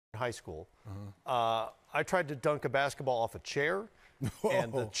high school. I tried to dunk a basketball off a chair,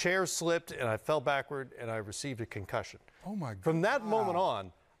 and the chair slipped, and I fell backward, and I received a concussion. Oh, my God. From that moment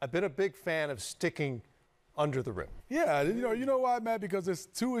on, I've been a big fan of sticking under the rim. Yeah, you know why, Matt? Because it's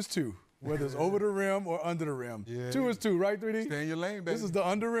 2 is 2, whether it's over the rim or under the rim. Yeah. 2 is 2, right, 3D? Stay in your lane, baby. This is the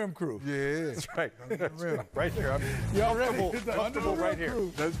under rim crew. Yeah. That's right. Right here. Y'all ready? Comfortable, It's the under the comfortable rim right here.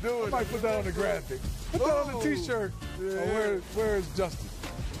 crew. Let's do it. I might put that on the graphic. Put that on the T-shirt. Yeah. Where is Justin?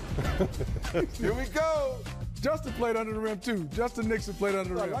 Here we go. Justin played under the rim, too. Justin Nixon played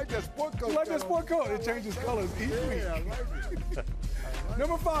under the I rim. like that sport coat. You like that sport coat? It changes colors each week. Yeah, I like it.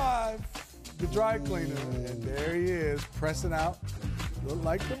 Number 5, the dry cleaner. And there he is, pressing out. Look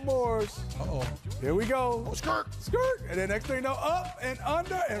like the Moors. Uh-oh. Here we go. Oh, skirt. Skirt. And then next thing you know, up and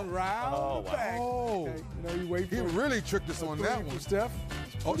under and round Oh, the wow. back. Oh. Okay, you know, you wait for He really tricked us on that three one. for Steph.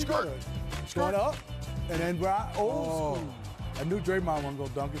 Oh, Pretty skirt. good. Going up and then right. Old school. I knew Draymond wasn't going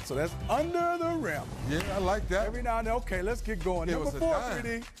to dunk it, so that's under the rim. Yeah, I like that. Every now and then, okay, let's get going. It Number was a 4, dime.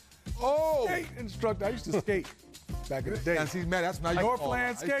 3D. Oh. Skate instructor. I used to skate back in the day. And see, Matt, that's when I used to fall. Northland I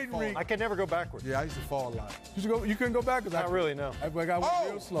used to skating fall. rink. I can never go backward. Yeah, I used to fall a lot. You couldn't go backwards. Not really, no. I got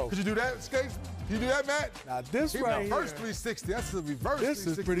real slow. Could you do that, Skates? Can you do that, Matt? Now this He right went first here. 360. That's the reverse This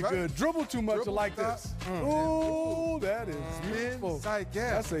 360. is pretty right? good. Dribble too much to Dribble like stop. this. Ooh, that is beautiful. Inside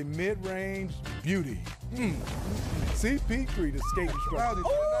gap. That's a mid-range beauty. CP3, the skate instructor.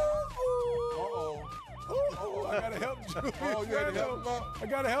 Uh-oh. Oh, I gotta help you. Oh, you had to help him up. I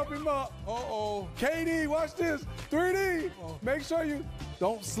gotta help him up. Uh-oh. KD, watch this. 3D. Make sure you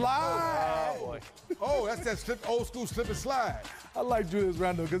don't slide. Oh, boy. Oh, that's that old school slip and slide. I like Julius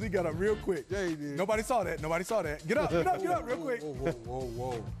Randle because he got up real quick. Yeah, he did. Nobody saw that. Nobody saw that. Get up real quick.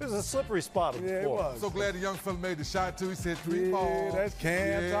 Whoa. This is a slippery spot on the Yeah, it floor. was. So glad the young fella made the shot, too. He said 3 Yeah, balls. that's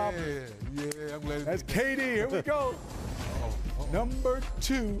Cam Thomas. Yeah, I'm glad. That's KD. Here we go. Number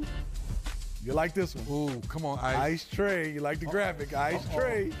 2. You like this one? Ooh, come on, Ice. Ice Tray. You like the graphic. Ice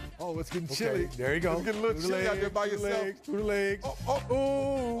Tray. Oh, it's getting Okay, chilly. there you go. It's getting a little Through the chilly out there legs, by through the yourself. legs, through the legs.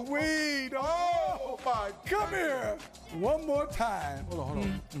 Oh. Ooh, weed. Oh, my Come here. One more time. Hold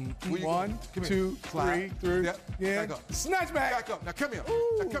on. Where you One, going? Come here. 2, 3, Slide. through. Yep. Yeah. Back up. Snatch back. Back up. Now come here.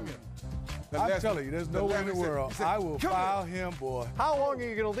 Ooh. Now come here. The I'm last telling one. you, there's The no way last in the one, he world. said, I will "Come foul here." him, boy. How long are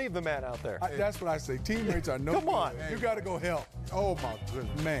you going to leave the man out there? That's what I say. Teammates are no Come good. on. You got to go help. Oh, my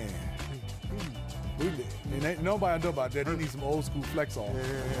goodness. Man. And ain't nobody know about that. He needs some old school flex on.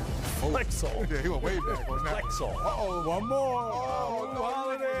 Flexol. Yeah, he went way back on that. Flexol. Uh-oh. One more. Oh, Drew no,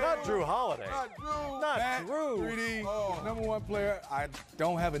 Holiday. Not Drew Holiday. Not Drew. Not Matt, Drew. 3D, Oh. number 1 player. I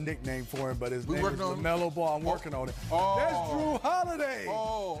don't have a nickname for him, but his We name is working on it? LaMelo Ball. I'm working on it. Oh. That's Drew Holiday.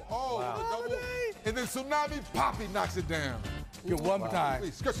 Oh, Wow. the double. Holiday. And then Tsunami Poppy knocks it down. Get one more time.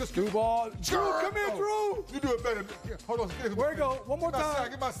 Please, skirt. Drew Ball. Drew, come here, Oh, Drew. You do it better. Yeah, hold on. Where you go? One more Get my time. sound-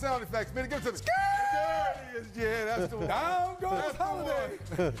 Get my sound effects, man. Give it to me. There it is. Yeah, that's the one. Down goes That's the Holiday.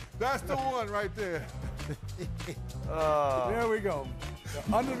 one. That's the one right there. There we go.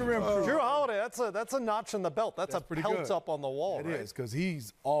 Under the rim crew. Drew Holiday, that's a notch in the belt. That's a pretty pelt good. up on the wall, It right? is, because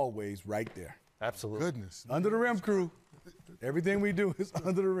he's always right there. Absolutely. Goodness. Under the rim crew. Everything we do is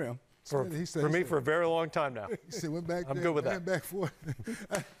under the rim. He said- For me, for a very long time now. He said, went back I'm there, good with went back for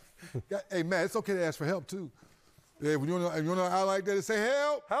it. Hey, man, it's okay to ask for help, too. Yeah, when you want to I like that, say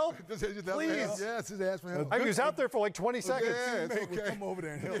help. Help. Just help. Please. Yeah, just ask for help. I was out there for like 20 seconds. Yeah, it's Teammate would okay. come over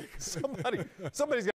there and help. Somebody's got